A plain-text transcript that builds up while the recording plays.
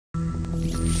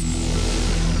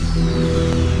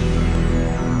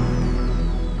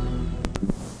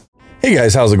Hey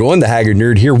guys, how's it going? The Haggard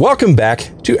Nerd here. Welcome back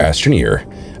to Astroneer.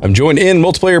 I'm joined in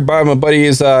multiplayer by my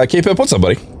buddies K-Pip. What's up,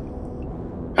 buddy?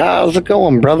 How's it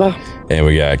going, brother? And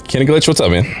we got Kenny Glitch. What's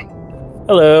up, man?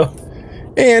 Hello.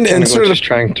 And instead of just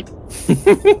trying to.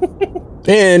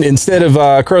 and instead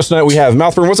of Cross Knight, we have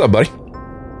Mouthburn. What's up, buddy?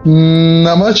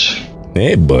 Not much.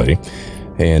 Hey, buddy.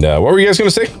 And what were you guys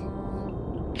gonna say?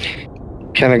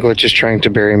 Kenny Glitch is trying to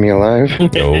bury me alive.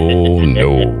 Oh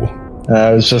no.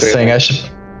 I was just saying I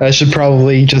should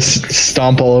probably just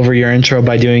stomp all over your intro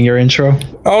by doing your intro.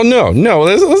 Oh no,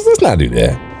 let's not do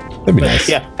that. That'd be nice.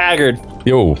 Yeah, Haggard.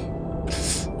 Yo.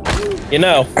 You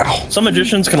know, some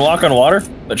magicians can walk on water,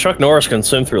 but Chuck Norris can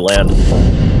swim through land.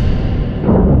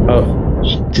 Oh,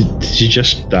 did you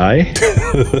just die?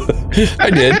 I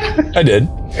did.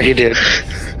 He did.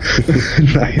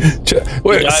 Nice.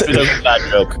 Wait, Because of a bad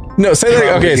joke. no, say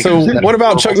that. Okay, so what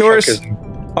about Chuck Norris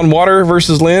on water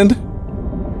versus land?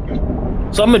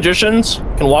 Some magicians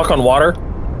can walk on water,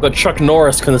 but Chuck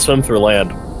Norris can swim through land.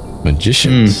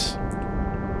 Magicians.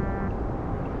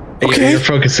 Okay. You're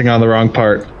focusing on the wrong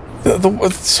part. The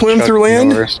swim Chuck through land?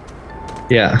 Norris.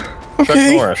 Yeah. Chuck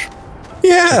Okay. Norris.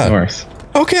 Yeah. Norris.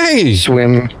 Okay.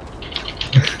 Swim.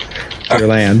 Through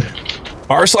land.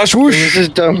 R/whoosh. This is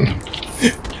dumb.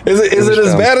 Is it as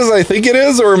dumb. bad as I think it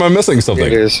is, or am I missing something?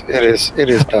 It is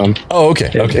dumb. Oh,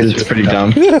 okay. Okay. It's pretty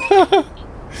dumb.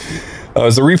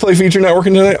 Is the replay feature not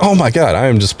working tonight? Oh my god, I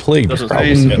am just plagued with This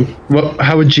is problems.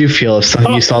 How would you feel if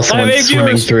you saw someone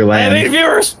swimming through I have 8 land?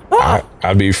 viewers.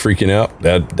 I'd be freaking out.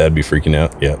 That'd be freaking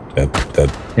out. Yeah.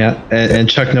 That Yeah, and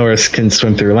Chuck Norris can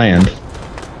swim through land.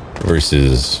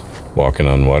 versus walking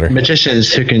on water.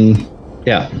 Magicians who can,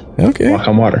 Okay. walk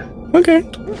on water. Okay.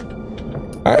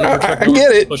 I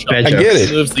get it. Bad I get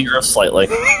it. Moves the earth slightly.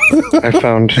 I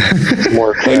found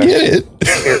more class. I get it.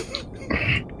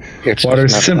 It's Water,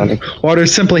 not funny. water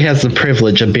simply has the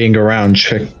privilege of being around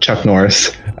Chuck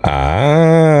Norris.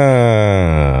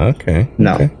 Ah. Okay.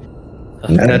 No. Okay.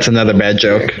 And that's another bad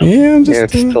joke. Yeah. I'm just, Yeah,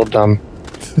 it's still dumb.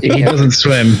 He doesn't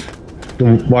swim.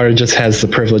 The water just has the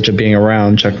privilege of being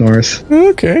around Chuck Norris.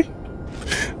 Okay.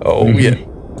 Oh yeah.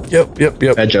 Yep.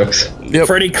 Bad jokes. Yep.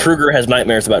 Freddy Krueger has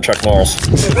nightmares about Chuck Norris.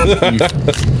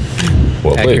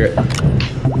 Well played. Accurate.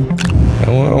 I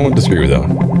won't disagree with that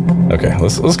one. Okay,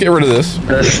 let's get rid of this.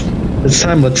 This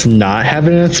time, let's not have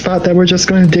it in a spot that we're just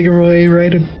going to dig away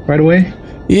right away.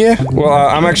 Yeah. Well,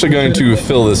 I'm actually going to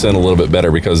fill this in a little bit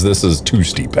better because this is too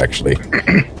steep, actually.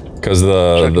 Because Chuck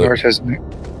the Norris has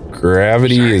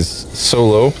gravity is so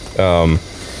low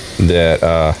that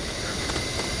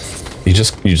you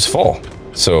just fall.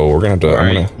 So we're gonna have to.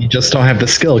 I'm You just don't have the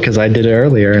skill because I did it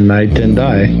earlier and I didn't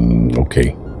die. gonna.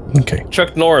 Okay.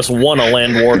 Chuck Norris won a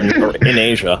land war in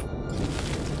Asia.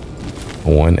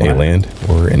 Won a land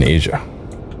war in Asia.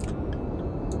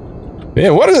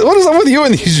 Man, what is up with you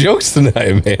and these jokes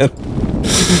tonight, man?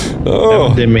 Oh,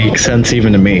 That didn't make sense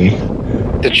even to me.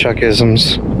 the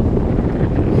Chuckisms.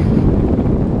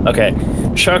 Okay,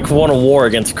 Chuck won a war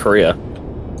against Korea.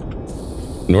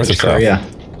 north or south? Yeah.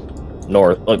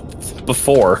 North,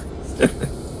 before.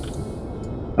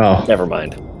 Oh, Never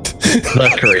mind.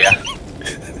 North Korea.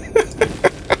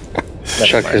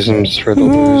 Chuckisms for the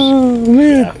lose. Oh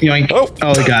man. Yoink. Oh.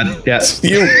 Oh God. Yes.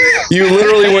 You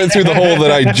literally went through the hole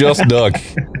that I just dug.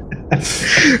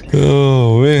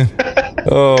 Oh man.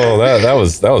 Oh, that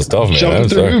was tough, man. Jump I'm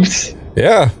through sorry. hoops.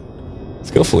 Yeah.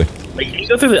 Skillfully. Wait, can you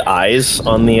go through the eyes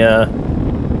on the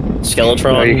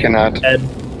Skeletron? No, you cannot. Head?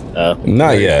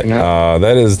 Not yet. No.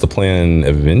 That is the plan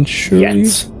eventually.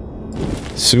 Yes.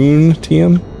 Soon,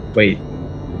 TM. Wait.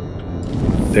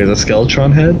 There's a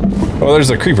Skeletron head. Oh, there's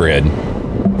a creeper head.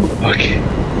 Okay.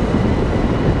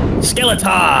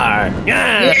 Skeletor!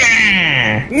 Yeah!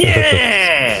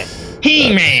 Yeah!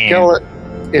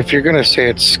 He-Man! If you're gonna say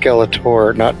it's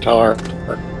Skeletor, not Tar.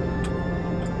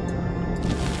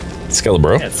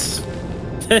 Skelebro. Yes.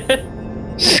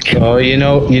 Oh, you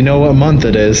know what month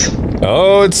it is.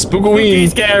 Oh, it's Spookoween.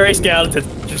 Scary skeleton.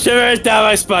 Shivers down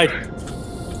my spine.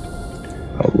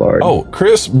 Oh Lord. Oh,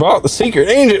 Chris brought the secret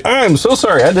agent. I'm so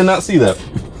sorry. I did not see that.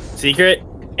 Secret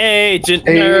Agent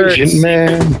Nerd. Agent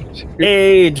Man.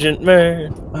 Agent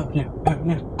Man. Oh, no. Oh,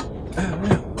 no. Oh,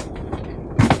 no.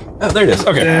 Oh, there it is.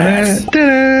 Okay.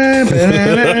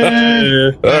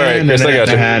 All right, Chris, I got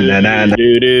you.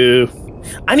 Doo-doo.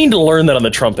 I need to learn that on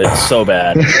the trumpet so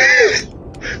bad.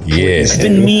 Yeah. I've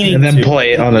been meaning And then to.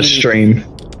 play it on a stream.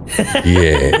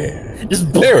 Yeah.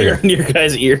 Just There we blare go. in your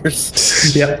guys'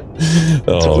 ears. Yep. That's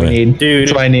Oh, what we man. need.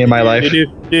 That's what I need in my life. Thank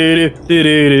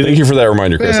you for that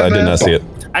reminder, Chris. I did not see it.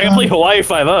 I can play Hawaii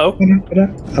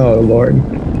 5-0. Oh Lord.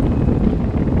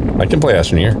 I can play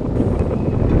Astroneer.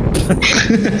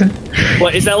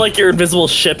 What, is that like your invisible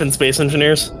ship in Space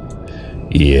Engineers?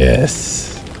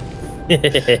 Yes.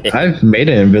 I've made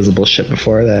an invisible ship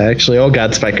before that actually. Oh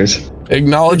god, spikers.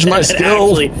 Acknowledge my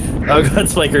skill. Actually, oh god,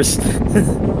 spikers.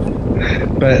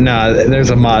 But no, there's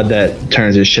a mod that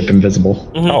turns your ship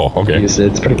invisible. Oh, okay. Use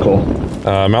it. It's pretty cool.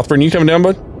 Mouthburn, you coming down,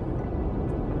 bud?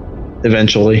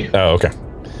 Eventually. Oh, okay.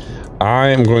 I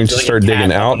am going to start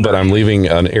digging out, but I'm leaving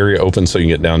an area open so you can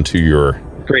get down to your...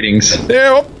 Greetings.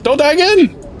 Yeah, oh, don't die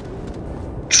again!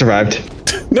 Survived.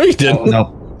 No, you didn't. Oh,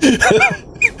 no. You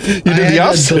did the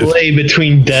opposite. A delay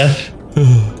between death.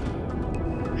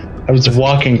 I was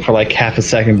walking for like half a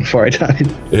second before I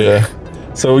died. Yeah.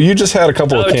 So you just had a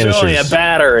couple of canisters. Joey, a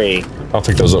battery. I'll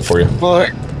pick those up for you. Well,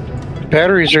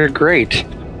 batteries are great.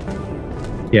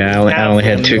 Yeah, I only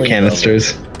had 2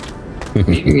 canisters.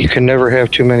 You can never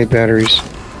have too many batteries.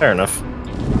 Fair enough.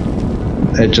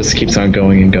 It just keeps on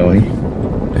going and going.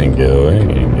 And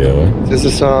going, and going. This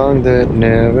is a song that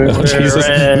never... Oh, Jesus.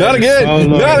 Not again! Oh,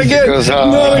 Lord. Not again! Goes on.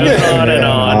 Not again! On and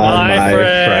on, my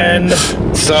friend.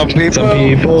 Some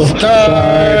people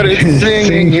started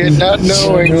singing it, not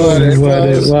knowing what it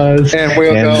was. And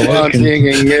we'll go on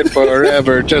singing it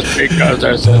forever just because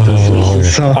I said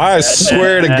this. I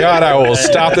swear to God, I will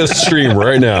stop this stream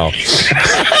right now.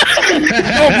 Turn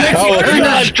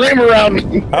that stream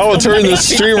around. I will turn this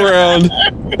stream around,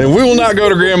 and we will not go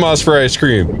to Grandma's for ice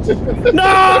cream. No!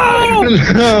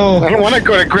 I don't want to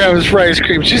go to Grandma's for ice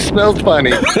cream. She smells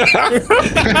funny. What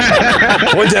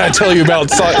did I tell you about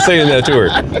saying that to her?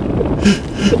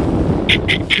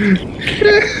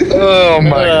 Oh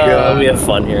my God. We have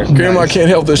fun here. Grandma can't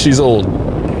help that she's old.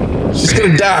 She's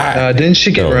gonna die. Didn't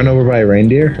she get run over by a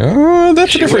reindeer?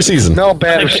 That's a different season. No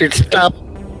bad if she'd stop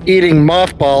eating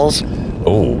mothballs.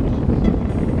 Oh.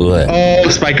 Blech. Oh,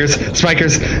 spikers.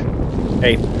 Spikers.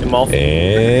 Hey, Malf.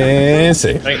 And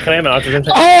safe. Can I have an oxygen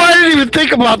tank? Oh, I didn't even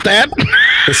think about that.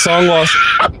 The song lost.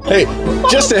 Hey,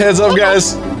 just a heads up,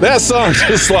 guys. That song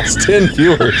just lost 10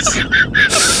 viewers.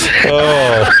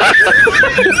 Oh.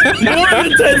 More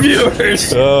than 10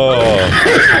 viewers. Oh.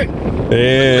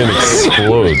 And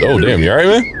explodes. Oh, damn. You alright,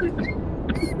 man?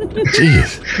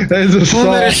 Jeez. That is a song.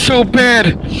 Oh, that is so bad.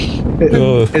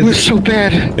 It was so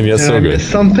bad. And yet so good.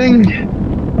 Something?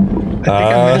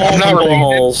 I'm not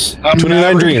balls.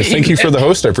 29 Dreams. Thank you for the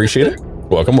host. I appreciate it.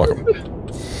 Welcome, welcome.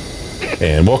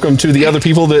 And welcome to the other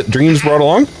people that Dreams brought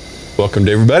along. Welcome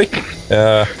to everybody.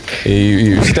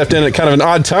 You stepped in at kind of an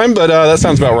odd time, but that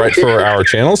sounds about right for our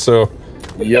channel. So,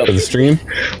 for the stream.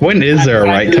 When is there a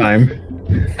right time?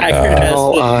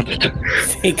 all odd.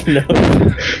 Fake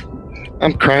nose.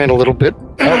 I'm crying a little bit.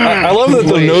 I love that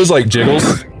the nose like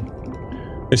jiggles.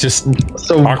 It's just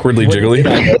so awkwardly jiggly.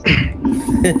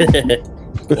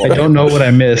 I don't know what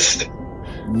I missed.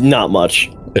 Not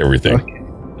much. Everything.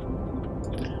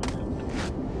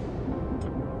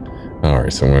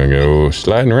 Alright, so I'm gonna go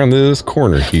sliding around this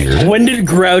corner here. When did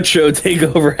Groucho take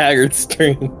over Haggard's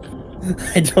stream?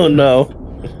 I don't know.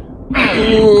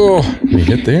 Oh, we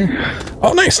hit there.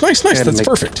 Oh, nice, nice, nice. That's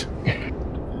perfect.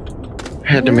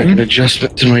 Had to make an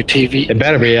adjustment to my TV. It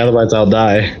better be, otherwise I'll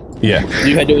die. Yeah.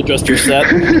 You had to adjust your set.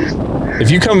 If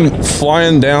you come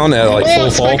flying down at like full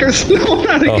fall, spikers! No,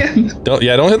 not again. Don't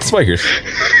hit the spikers.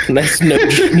 Nice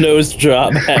nose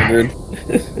job, Haggard.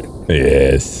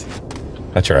 Yes,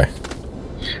 I try.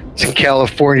 It's a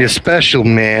California special,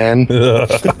 man.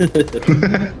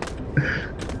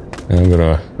 I'm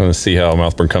gonna see how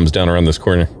Mouthburn comes down around this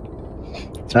corner.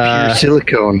 Pure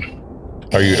silicone.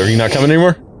 Are you not coming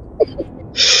anymore?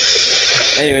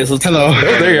 Anyways, let's hello. Oh,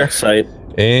 there you are. Site.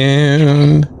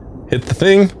 And hit the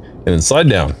thing and then slide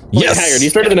down. Yes. Haggard, you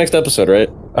started the next episode, right?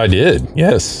 I did.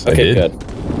 Yes, Okay, I did.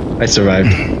 good. I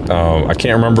survived. I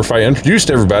can't remember if I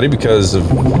introduced everybody because of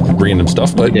random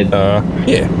stuff, but yeah.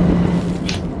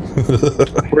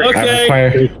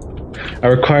 Okay. I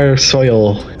require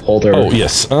soil holder. Oh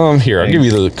yes. Here, I'll give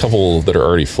you the couple that are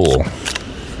already full.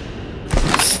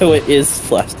 So it is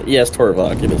plastic. Yes,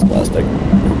 Torvok, it is plastic.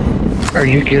 Are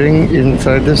you getting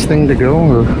inside this thing to go?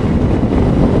 Or?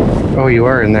 Oh, you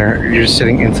are in there. You're just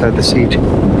sitting inside the seat.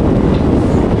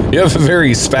 You have a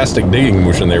very spastic digging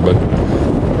motion there, bud.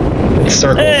 It's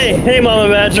circles. Hey, Mama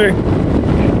Badger.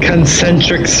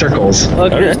 Concentric circles.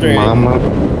 Okay. Mama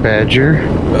Badger.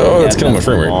 Oh, that's killing my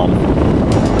frame rate.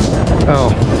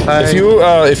 Oh,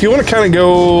 If you want to kind of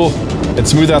go and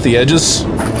smooth out the edges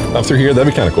up through here,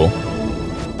 that'd be kind of cool.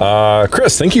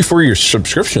 Chris, thank you for your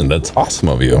subscription. That's awesome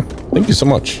of you. Thank you so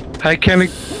much. Hi, Kenny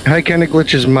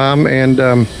Glitch's mom, and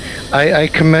I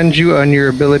commend you on your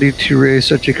ability to raise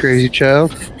such a crazy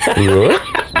child. What?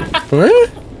 What?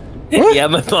 Yeah,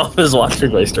 my mom is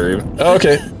watching my stream. Oh,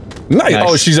 okay. Nice. Nice.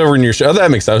 Oh, she's over in your show. Oh, that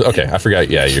makes sense. Okay, I forgot.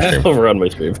 Yeah, your stream. Over on my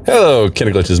stream. Hello,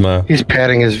 Kenneglitch's mom. He's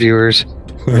patting his viewers.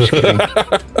 I'm just kidding.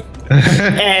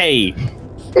 Hey.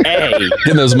 Hey.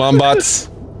 Getting those mom bots.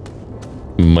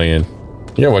 Man.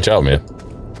 You gotta watch out, man.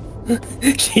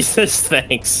 She says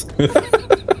thanks.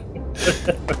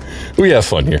 We have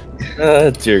fun here.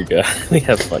 Dear God. We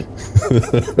have fun.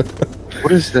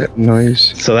 What is that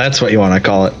noise? So that's what you want to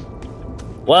call it.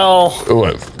 Well,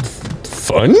 What?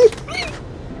 Fun?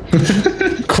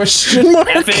 Question mark?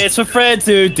 F is for friends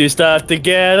who do stuff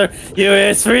together. U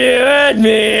is for you and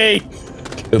me.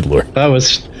 Good lord. That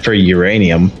was for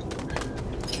uranium.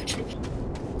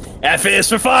 F is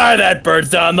for fire that burns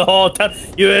down the whole town.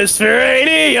 U is for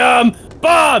uranium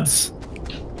bombs.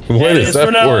 What is that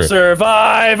for no for?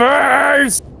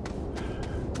 survivors.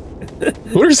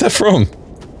 Where's that from?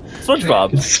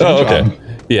 SpongeBob. Oh, okay.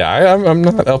 Yeah, I'm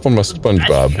not up on my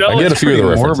SpongeBob. I get a few of the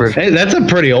references. Morbid. Hey, that's a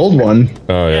pretty old one.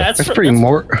 Oh, yeah. That's pretty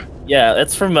Yeah,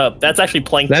 that's from that's actually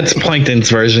Plankton. That's Plankton's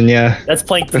version, yeah. That's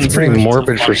Plankton's That's pretty version of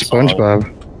morbid for SpongeBob.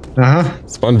 Uh-huh.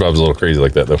 SpongeBob's a little crazy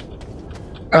like that, though.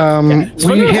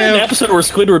 SpongeBob We had an have. episode where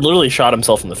Squidward literally shot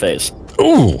himself in the face.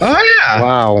 Ooh. Oh, yeah.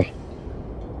 Wow.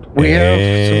 We have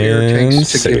some air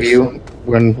tanks to safe. give you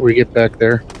when we get back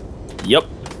there. Yep.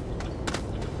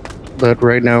 But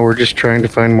right now we're just trying to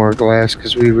find more glass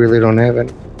because we really don't have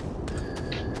any.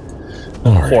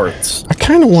 All right. Quartz. I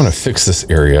kind of want to fix this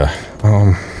area.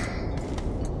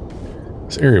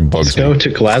 This area bugs Let's go me. to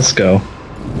Glasgow.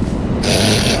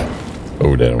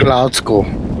 Oh, damn. Glasgow.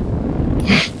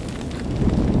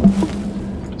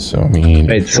 So, I mean...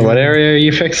 Wait, so what area are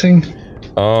you fixing?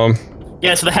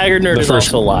 Yeah, so the Haggard Nerd The is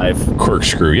first- also live.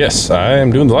 corkscrew. Yes, I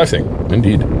am doing the live thing.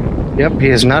 Indeed. Yep, he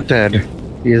is not dead.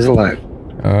 He is alive.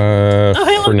 Oh,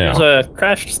 hey, For look, now. there's a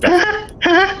crash stuff.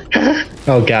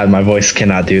 Oh god, my voice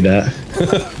cannot do that.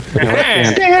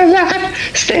 Stay alive!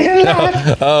 Stay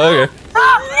alive! Oh,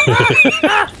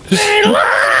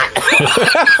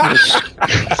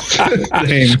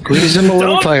 okay. Squeeze him a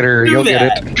little Don't tighter, do you'll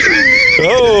that. get it.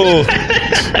 Oh!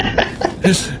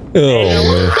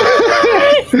 Oh,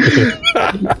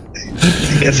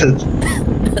 Guess it's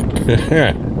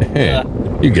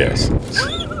man. You guys.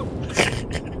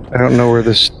 I don't know where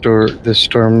this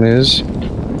storm is.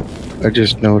 I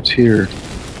just know it's here.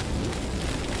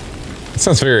 That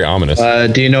sounds very ominous.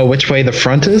 do you know which way the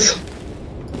front is?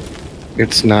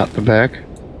 It's not the back.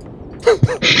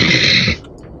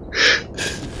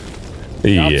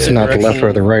 It's Yeah. not the left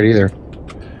or the right either.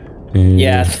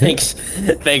 Yeah, thanks.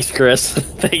 Thanks, Chris.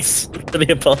 Thanks for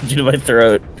the apology to my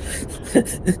throat.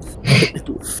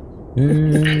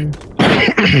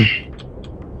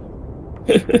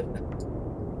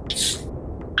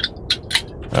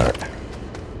 All right.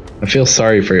 I feel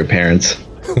sorry for your parents.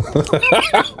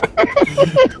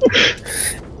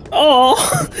 Oh,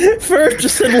 Ferg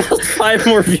just said lost 5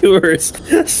 more viewers.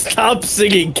 Stop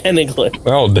singing Kenneglitch.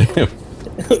 Oh, damn.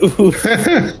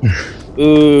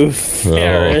 Oof,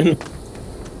 Aaron.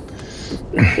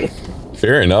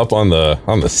 Faring up on the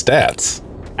stats.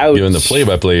 Ouch. Doing the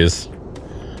play-by-plays.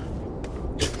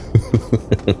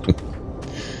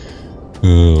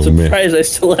 Oh, man. Surprised I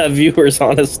still have viewers,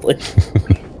 honestly.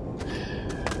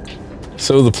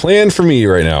 So the plan for me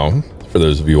right now, for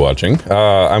those of you watching,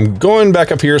 I'm going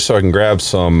back up here so I can grab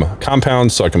some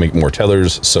compounds so I can make more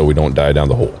tethers so we don't die down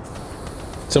the hole.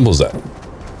 Simple as that.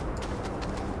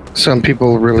 Some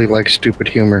people really like stupid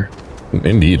humor.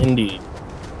 Indeed. Indeed.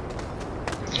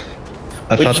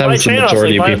 I thought that was the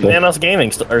majority of people. Thanos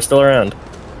Gaming are still around.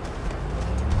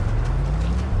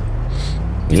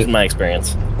 This is my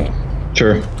experience.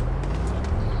 True.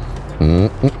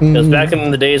 It was back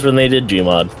in the days when they did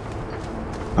Gmod.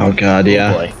 Oh god,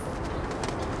 yeah. Oh boy.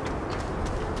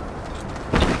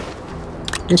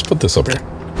 Let's put this up here.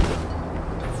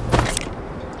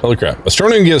 Holy crap.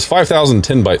 Astroneer gives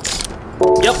 5,010 bytes.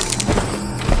 Yep.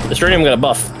 Astroneer got a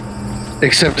buff.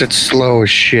 Except it's slow as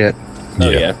shit. Oh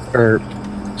yeah. Or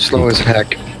slow as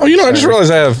heck. Oh, you know, I just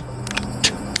realized I have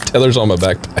tethers on my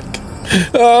backpack.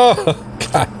 Oh,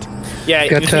 God. Yeah,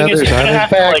 Got the thing is, tethers you're on gonna his have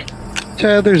to, back. like,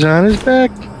 Tethers on his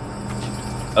back.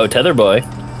 oh, Tether Boy.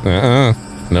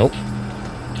 Nope.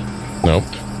 Nope.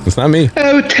 It's not me.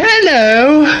 Oh,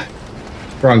 Tenno!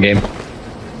 Wrong game.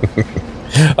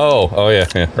 Oh, yeah.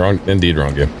 Wrong. Indeed,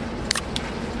 wrong game.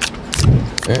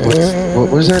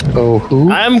 What was that? Oh,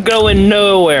 who? I'm going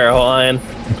nowhere, Hawaiian.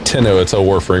 Tenno, it's a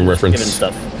Warframe Giving reference.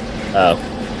 stuff. Oh.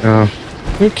 Oh.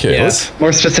 Okay. Yes.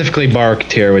 More specifically,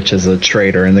 Barktier, which is a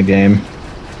traitor in the game.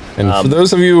 And for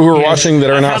those of you who are yes, watching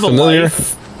that I are not have a familiar,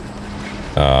 life.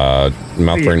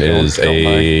 Mouthburn is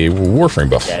a Warframe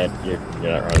buff. Yeah, you're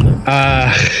not wrong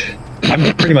there.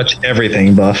 I'm pretty much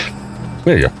everything buff.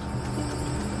 There you go.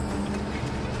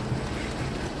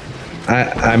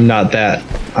 I'm not that.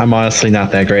 I'm honestly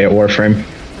not that great at Warframe.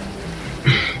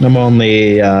 I'm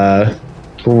only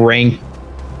rank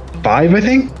 5, I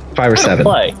think, 5 or 7.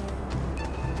 Play.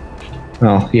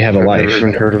 Oh, you have a I've life. never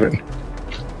even heard of it.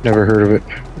 Never heard of it.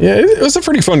 Yeah, it was a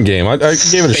pretty fun game. I gave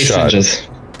it a Space shot.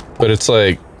 Ninjas. But it's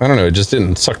like, I don't know, it just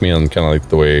didn't suck me on kind of like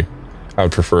the way I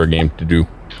would prefer a game to do.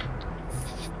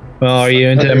 Well, are you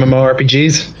into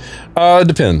MMORPGs?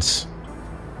 Depends.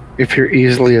 If you're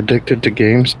easily addicted to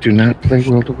games, do not play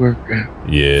World of Warcraft.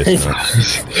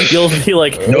 Yes. You'll be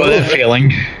like, No, that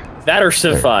feeling. that or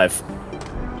Civ 5.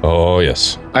 Oh,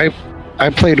 yes. I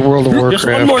played World of Warcraft.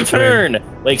 Just one more turn.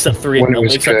 Wakes up when it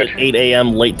was wakes up good. at 8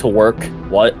 a.m. late to work.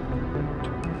 What?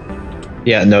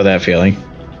 Yeah, know that feeling.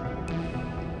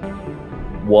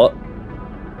 What?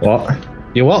 What?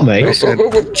 You what, mate? I said,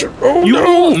 Oh, You no.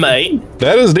 won't, mate.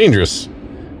 That is dangerous.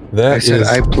 That I said is-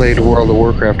 I played World of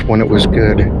Warcraft when it was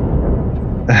good.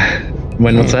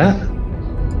 When was that?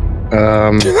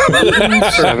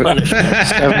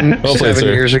 7 Well played,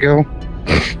 sir. years ago.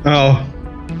 Oh,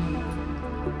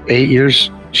 8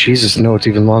 years? Jesus, no, it's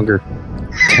even longer.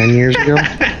 10 years ago?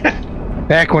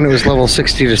 Back when it was level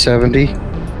 60 to 70, and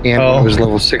when it was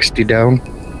level 60 down.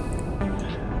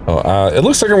 Oh, it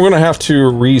looks like I'm going to have to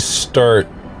restart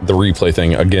the replay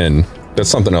thing again. That's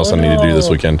something else I need to do this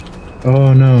weekend.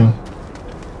 oh no.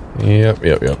 Yep.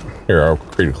 Here, I'll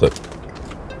create a clip.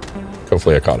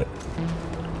 Hopefully I caught it.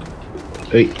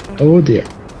 Wait. Oh dear.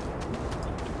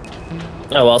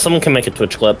 Oh well, someone can make a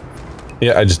Twitch clip.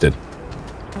 Yeah, I just did.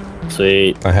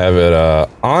 Sweet. I have it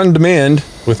on demand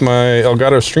with my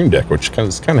Elgato Stream Deck, which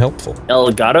is kind of helpful.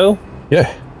 Elgato?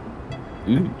 Yeah.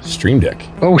 Stream Deck.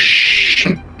 Oh,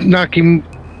 knock him.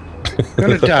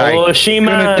 Gonna die. Oh,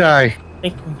 Shima. Gonna die.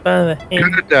 Take me by the hand.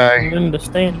 Gonna die.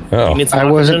 Understand? Oh. You need some I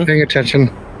wasn't oxygen? paying attention.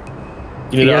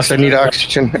 You need Yes, I need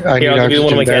oxygen. I need Here, I'll give you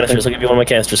one of my oxygen back canisters. I'll give you one of my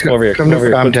canisters. Come over here. Come Come over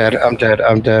here. I'm dead. I'm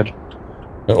dead.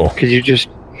 Uh-oh. Could you just...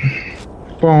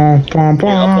 Bwah, bwah, Here,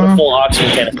 I'll put a bwah. full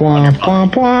oxygen canister on your Bwah,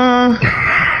 bwah,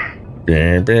 bwah.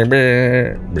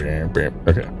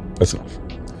 Okay, that's enough.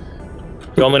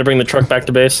 You want me to bring the truck back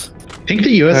to base? Think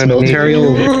the U.S. military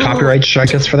will copyright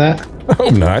strike us for that? I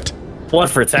hope not. What,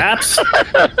 for taps?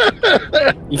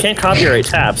 You can't copyright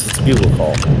taps. It's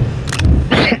beautiful.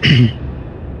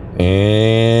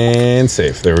 And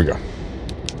save. There we go.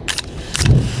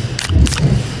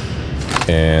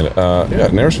 And yeah,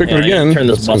 never speak of it Yeah, I again. turn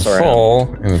this It's gonna bus around.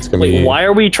 fall, and it's gonna Wait, be. why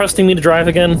are we trusting me to drive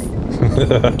again?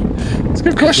 It's a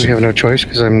good We question. have no choice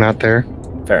because I'm not there.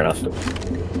 Fair enough.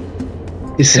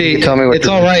 You see, Tell me what it's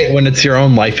to all do. right when it's your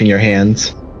own life in your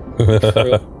hands.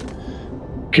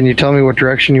 Can you tell me what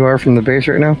direction you are from the base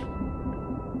right now?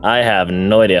 I have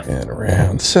no idea. And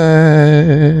around the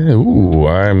side. Ooh,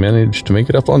 I managed to make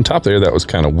it up on top there. That was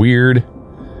kind of weird.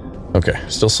 Okay,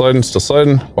 still sliding.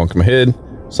 Bonk my head.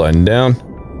 Sliding down.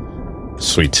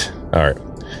 Sweet. All right.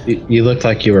 You looked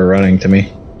like you were running to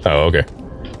me. Oh, okay.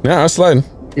 No, I'm sliding.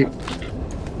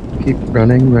 Keep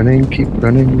running, keep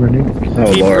running. Oh,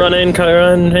 Keep Lord. running. I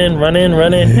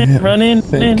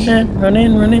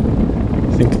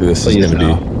think this is Please going to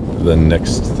no. be the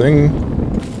next thing.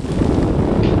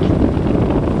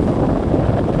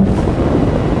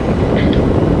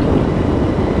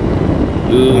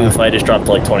 Ooh, if I just dropped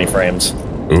like 20 frames.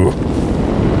 Ooh.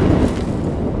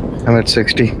 I'm at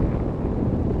 60.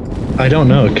 I don't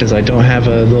know, because I don't have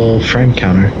a little frame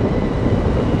counter.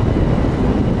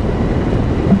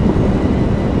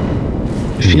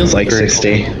 It feels like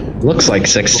 60. Looks like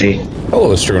 60.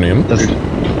 Hello, Astronium.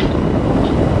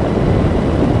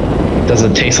 Does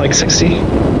it taste like 60?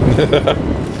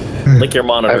 Like your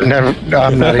monitor.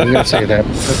 I'm not even gonna say that.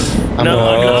 I'm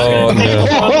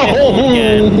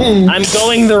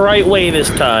going the right way this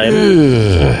time.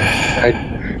 I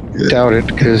doubt it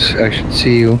because I should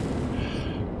see you.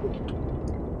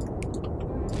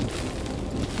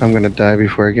 I'm gonna die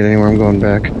before I get anywhere. I'm going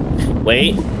back.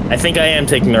 Wait, I think I am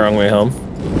taking the wrong way home.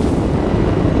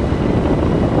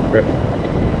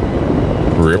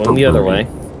 Going the other way.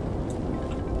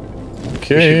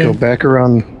 You should go back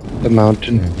around the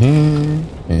mountain.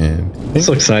 And This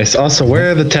looks nice. Also,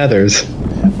 where are the tethers?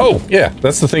 oh yeah,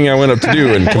 that's the thing I went up to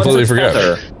do and completely What's a forgot.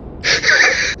 tether?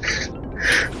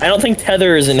 I don't think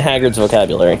tether is in Haggard's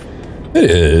vocabulary. It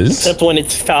is. Except when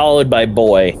it's followed by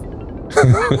boy.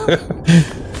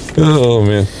 Oh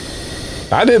man,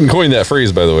 I didn't coin that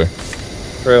phrase, by the way.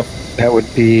 True. That would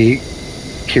be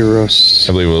Kiros.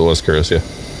 I believe it was Chris. Yeah.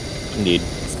 Indeed.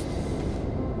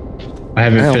 I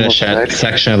haven't I finished almost that died.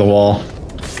 section of the wall.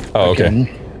 Oh okay. Again.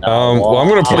 Well, I'm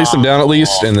gonna place them down at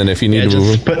least, and then if you need Yeah, to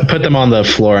move just them. put them on the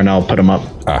floor and I'll put them up.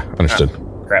 Understood.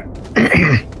 Crap.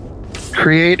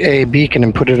 Create a beacon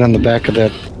and put it on the back of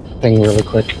that thing really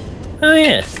quick. Oh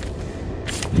yeah.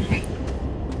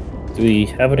 Do we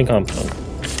have any compound?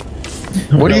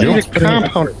 What do you need a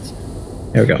compound?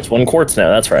 There we go. It's 1 quartz now.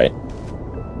 That's right.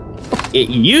 It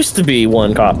used to be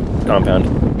 1 compound.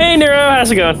 Hey Nero,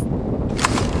 how's it going?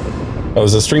 Oh,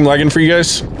 is the stream lagging for you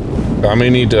guys? I may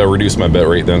need to reduce my bet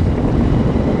rate then.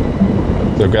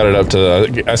 So I've got it up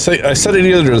to, I set it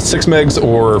either to 6 megs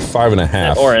or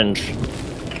 5.5. Orange.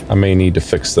 I may need to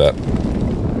fix that.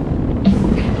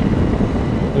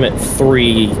 I'm at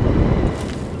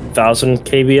 3,000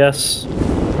 kbs,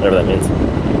 whatever that means.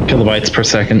 Kilobytes per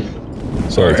second.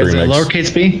 Sorry, 3 Is it megs.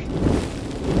 lowercase b?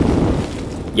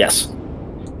 Yes.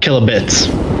 Kilobits.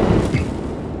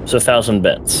 So 1,000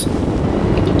 bits.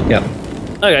 Yep.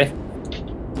 Okay.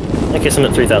 I guess I'm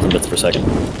at 3,000 bits per second.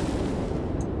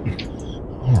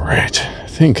 All right, I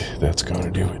think that's going to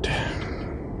do it.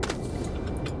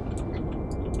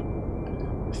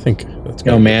 I think that's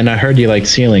Oh man, I heard you like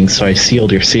ceilings, so I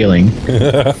sealed your ceiling.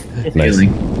 Nice.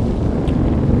 Ceiling.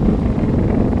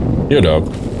 Yo,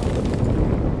 dog.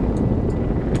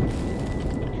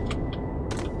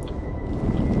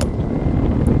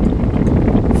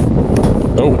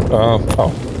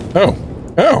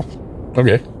 Oh.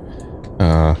 Okay.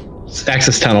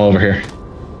 Access tunnel over here.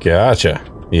 Gotcha.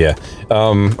 Yeah.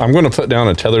 I'm going to put down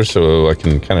a tether so I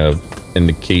can kind of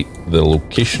indicate the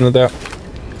location of that.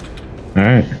 All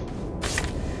right.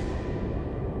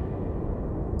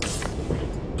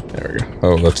 There we go.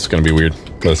 Oh, that's going to be weird.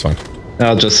 That's fine.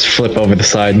 I'll just flip over the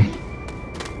side.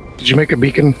 Did you make a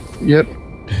beacon yet?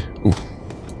 Ooh.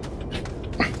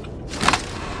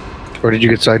 Or did you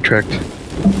get sidetracked?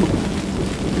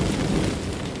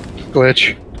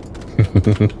 Glitch.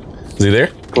 Is he there?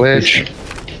 Glitch.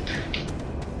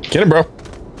 Get him, bro.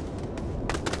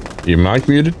 Your mic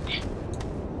muted?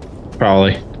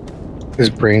 Probably. His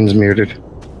brain's muted.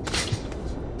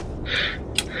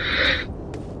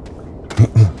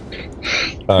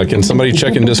 Can somebody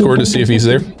check in Discord to see if he's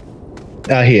there?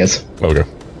 He is. Okay.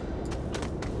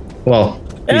 Well,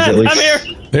 he's Yeah, at least. I'm here.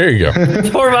 There you go.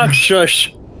 Torvok,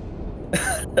 shush.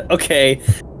 Okay.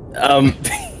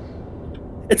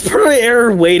 It's probably an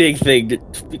error waiting thing.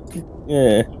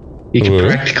 Yeah. You can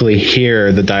practically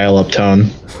hear the dial-up tone.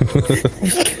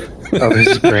 Of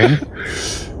his brain.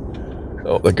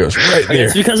 Oh, that goes right there.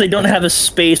 It's because I don't have a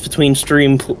space between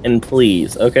stream and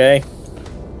please, okay?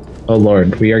 Oh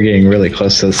lord, we are getting really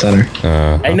close to the center.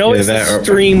 I know it's that a or-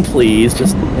 stream please,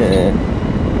 just...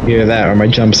 Either that or my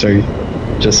jumps are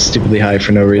just stupidly high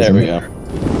for no There reason. we go.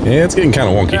 Yeah, it's getting kind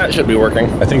of wonky. That should be working.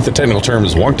 I think the technical term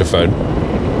is wonktified.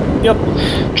 Yep.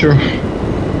 True.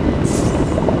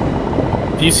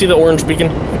 Do you see the orange beacon?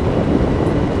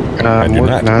 I do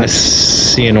not. I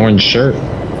see an orange shirt.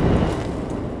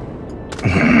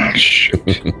 Shoot.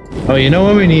 Oh, you know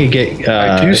what we need to get?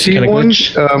 I do see kinda one.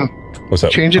 glitch? What's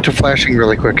up? Change it to flashing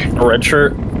really quick. A red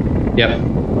shirt? Yep.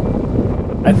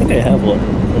 I think I have one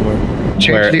somewhere.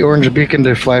 Change Where? the orange beacon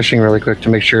to flashing really quick to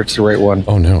make sure it's the right one.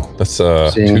 Oh no, that's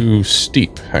Seeing. too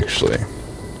steep, actually.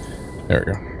 There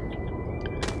we go.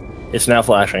 It's now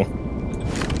flashing.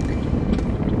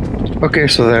 Okay,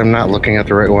 so then I'm not looking at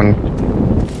the right one.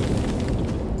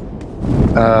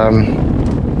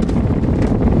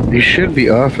 You should be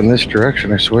off in this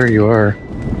direction. I swear you are.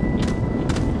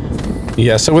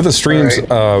 Yeah, so with the streams,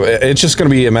 All it's just going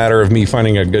to be a matter of me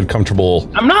finding a good, comfortable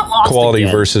I'm not lost quality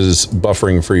again. versus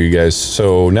buffering for you guys.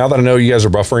 So now that I know you guys are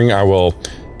buffering, I will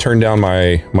turn down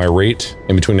my rate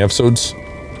in between episodes,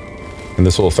 and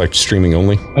this will affect streaming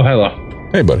only. Oh, hello.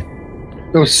 Hey, buddy.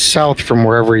 Go south from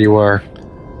wherever you are.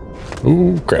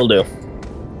 Ooh, crap. Will do.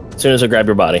 As soon as I grab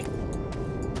your body.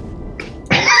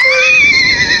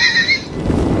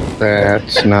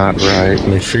 That's not right.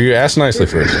 Make sure you ask nicely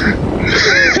first.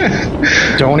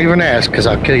 Don't even ask, because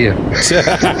I'll kill you.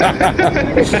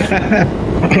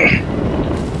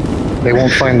 They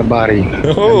won't find the body.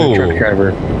 Oh. And the truck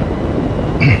driver.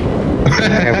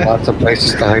 I have lots of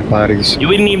places to hide bodies. You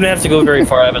wouldn't even have to go very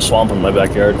far. I have a swamp in my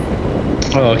backyard.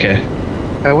 Oh, okay.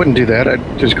 I wouldn't do that.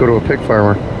 I'd just go to a pig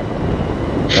farmer.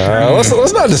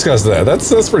 Let's not discuss that.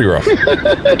 That's pretty rough.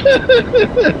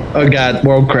 Oh god,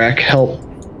 world crack, help.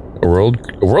 A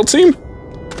world team?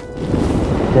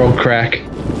 World crack.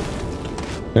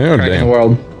 Oh, Crack in the damn.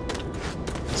 world.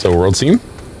 So world team?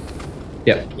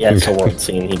 Yep. Yeah, it's a world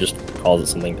scene. He just calls it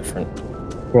something different.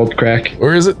 World crack.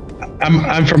 Where is it?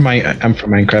 I'm from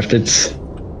Minecraft. It's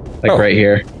like right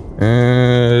here.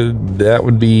 That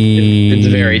would be. It's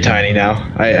very tiny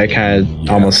now. I kind of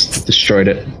almost destroyed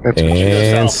it. That's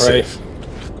And south, right? safe.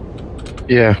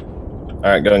 yeah. All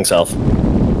right, going south.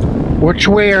 Which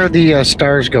way are the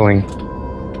stars going?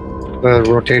 The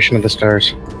rotation of the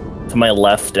stars. To my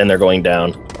left, and they're going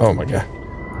down. Oh my god.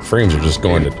 Frames are just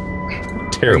going to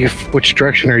terrible. Which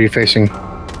direction are you facing?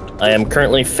 I am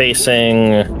currently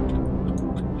facing.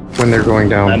 When they're going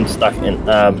down. I'm stuck in.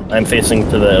 I'm facing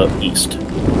to the east.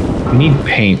 We need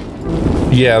paint.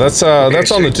 Yeah, that's on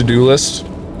the to-do list.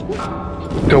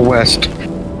 Go west.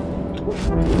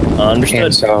 Understood.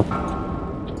 And south.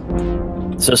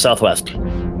 So southwest.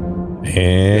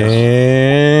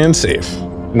 And save.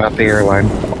 Not the airline.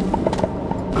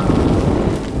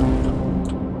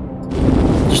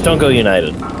 Just don't go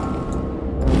United.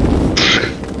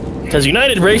 Because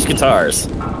United breaks guitars.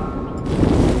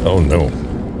 Oh no.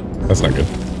 That's not good.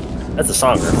 That's a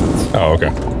song reference. Oh,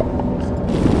 okay.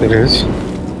 It is?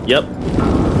 Yep.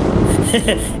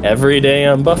 Every day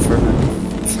I'm buffer.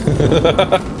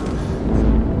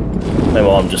 My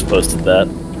mom just posted that.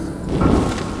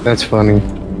 That's funny.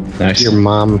 Nice. Your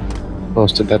mom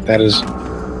posted that. That is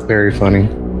very funny.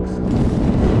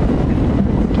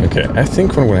 Okay, I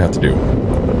think what I'm going to have to do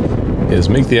is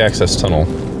make the access tunnel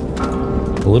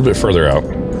a little bit further out.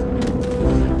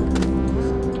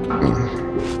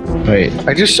 Wait.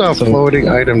 I just saw a floating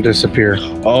item disappear.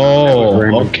 Oh,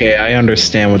 okay. I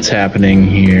understand what's happening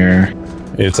here.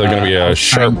 It's going to be a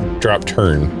sharp drop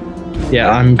turn. Yeah,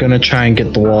 I'm gonna try and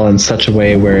get the wall in such a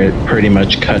way where it pretty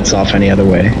much cuts off any other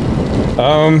way.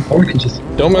 Or we can just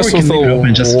don't mess with the wall.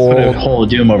 And just put a hole of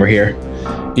doom over here.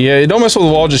 Yeah, don't mess with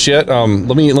the wall just yet.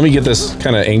 Let me get this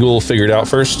kind of angle figured out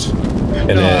first.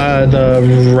 And then,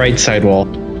 the right side wall,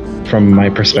 from my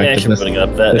Yeah, I perspective. should put it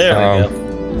up that. There we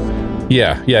go.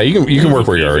 yeah, you can work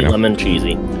where you are right now. Lemon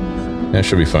cheesy. That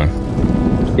should be fun.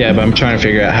 Yeah, but I'm trying to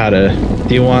figure out how to.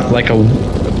 Do you want like a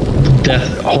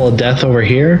hole of death over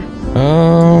here?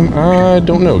 I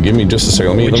don't know. Give me just a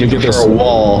second. Let me get this a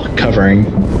wall covering.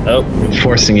 Oh,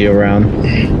 Forcing you around.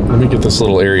 Let me get this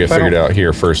little area figured out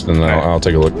here first, and then I'll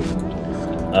take a look.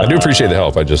 I do appreciate the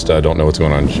help. I just don't know what's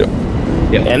going on. Yep.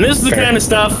 and this is the kind of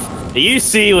stuff that you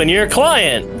see when you're a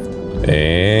client.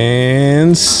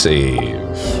 And save.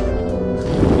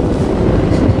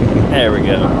 There we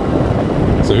go.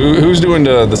 So who's doing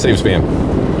the save spam?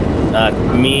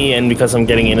 Me, and because I'm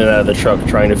getting in and out of the truck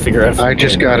trying to figure out. I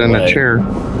just got in a chair.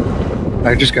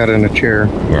 I just got in a chair.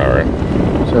 All right.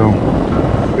 So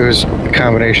it was a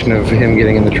combination of him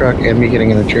getting in the truck and me getting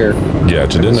in the chair. Yeah, I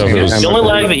didn't know if it was. The only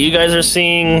lag that you guys are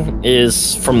seeing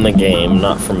is from the game,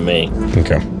 not from me.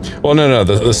 Okay. Well, no.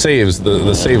 The saves,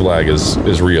 the save lag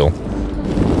is real.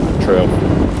 True.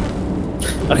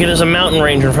 Okay, there's a mountain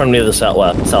range in front of me to the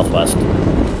southwest.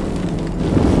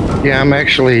 Yeah, I'm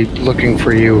actually looking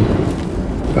for you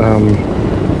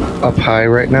up high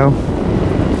right now.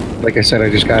 Like I said, I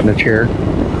just got in a chair.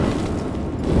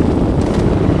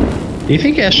 Do you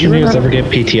think astroneers ever get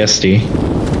PTSD?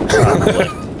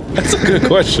 That's a good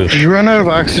question. Did you run out of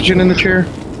oxygen in the chair?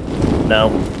 No.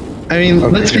 I mean,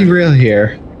 Okay. let's be real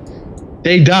here.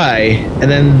 They die,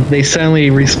 and then they suddenly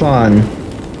respawn,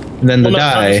 and then Well, they no,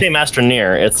 it's not die. the same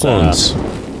Astroneer. It's Clones.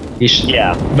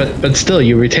 yeah. But still,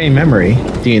 you retain memory,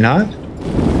 do you not?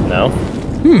 No.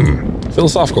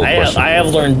 Philosophical I question. have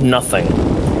learned nothing.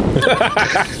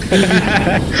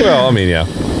 Well, I mean, yeah.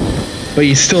 But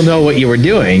you still know what you were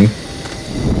doing.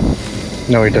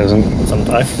 No, he doesn't.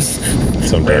 Sometimes.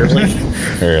 Sometimes.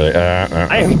 Barely.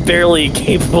 I am barely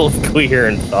capable of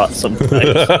coherent thought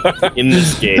sometimes in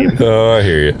this game. Oh, I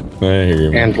hear you.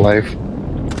 man. And life.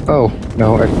 Oh,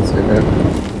 no, I can say that.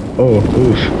 Oh,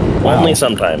 oof. Only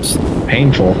sometimes.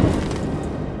 Painful.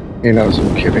 You know,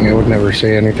 I'm kidding. I would never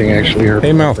say anything actually hurtful.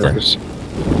 Hey, mouth thing.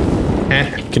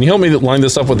 Can you help me line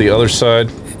this up with the other side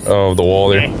of the wall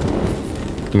there?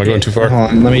 Am I going too far? Hold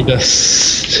on, let me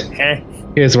just... Eh.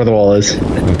 Here's where the wall is.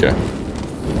 Okay.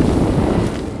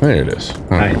 There it is.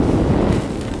 Hi.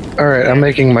 All right, I'm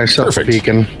making myself Perfect. a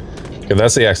beacon. Okay,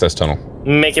 that's the access tunnel.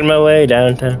 Making my way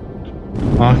downtown.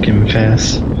 Walking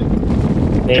fast.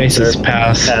 Faces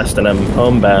pass. Past and I'm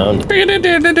homebound. And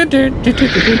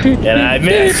I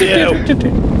miss you.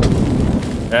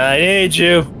 I need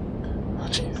you.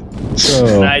 So...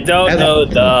 And I don't know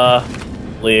the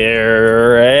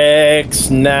lyrics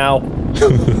now.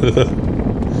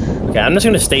 Okay, I'm just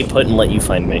gonna stay put and let you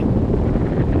find me.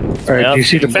 All right, do you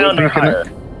see the blue found or beacon? higher.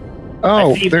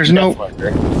 Oh, there's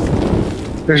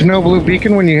no blue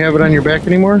beacon when you have it on your back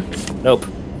anymore? Nope.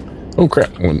 Oh,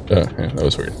 crap. Yeah, that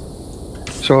was weird.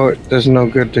 So it does no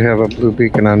good to have a blue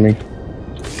beacon on me.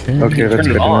 Okay, that's Turn good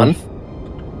it to on.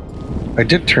 know. I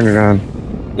did turn it on.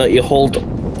 No, you hold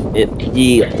it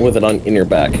E with it on in your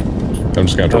back. I'm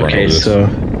just going to have to run Okay, over this. so...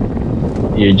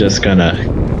 You're just gonna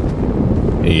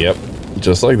Yep.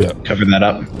 Just like that. cover that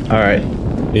up. Alright.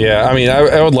 Yeah, I mean,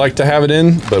 I would like to have it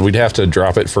in, but we'd have to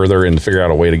drop it further and figure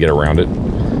out a way to get around it.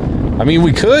 I mean,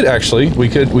 we could actually. We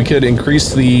could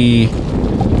increase the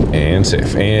and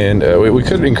safe, and we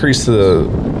could increase the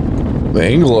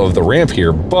angle of the ramp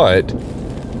here, but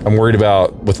I'm worried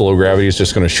about with the low gravity, it's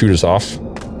just going to shoot us off.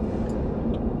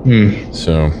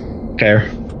 So fair.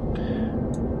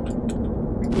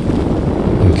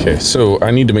 Okay, so I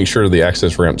need to make sure the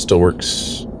access ramp still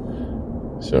works.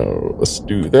 So let's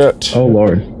do that. Oh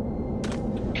Lord.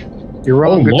 You're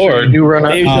wrong. Oh, Lord. You run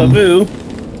out. Deja vu.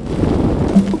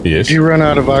 Yes. You run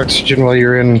out of oxygen while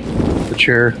you're in the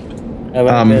chair. Have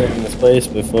I been in this place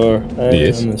before?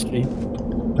 Yes. On the street?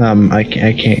 I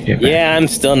can't get back. Yeah, I'm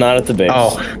still not at the base.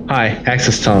 Oh, hi.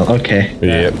 Access tunnel. Okay.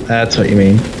 Yep. That's what you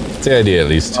mean. It's the idea, at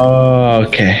least. Oh,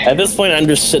 okay. At this point, I'm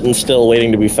just sitting still,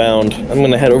 waiting to be found. I'm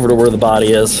gonna head over to where the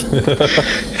body is.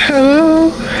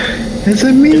 Hello? Is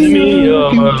it me? It's me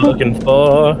you're looking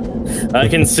for. I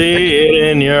can see it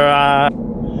in your eye.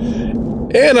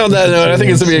 And on that note, I think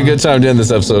it's gonna be a good time to end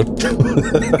this episode.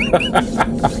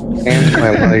 And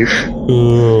my life.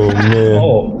 Oh man.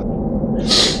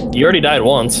 Oh. You already died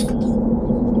once.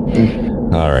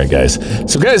 All right, guys.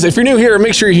 So, guys, if you're new here,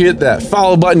 make sure you hit that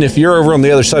follow button. If you're over on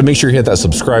the other side, make sure you hit that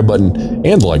subscribe button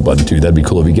and the like button too. That'd be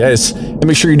cool of you guys. And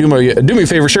make sure you do me a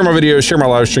favor, share my videos, share my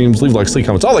live streams, leave likes, leave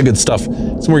comments, all that good stuff.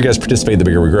 The more you guys participate, the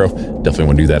bigger we grow. Definitely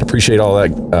want to do that. Appreciate all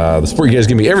that. The support you guys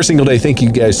give me every single day. Thank you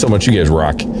guys so much. You guys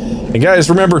rock. And guys,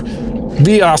 remember,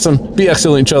 be awesome, be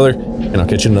excellent each other, and I'll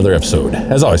catch you in another episode.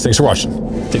 As always, thanks for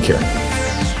watching. Take care.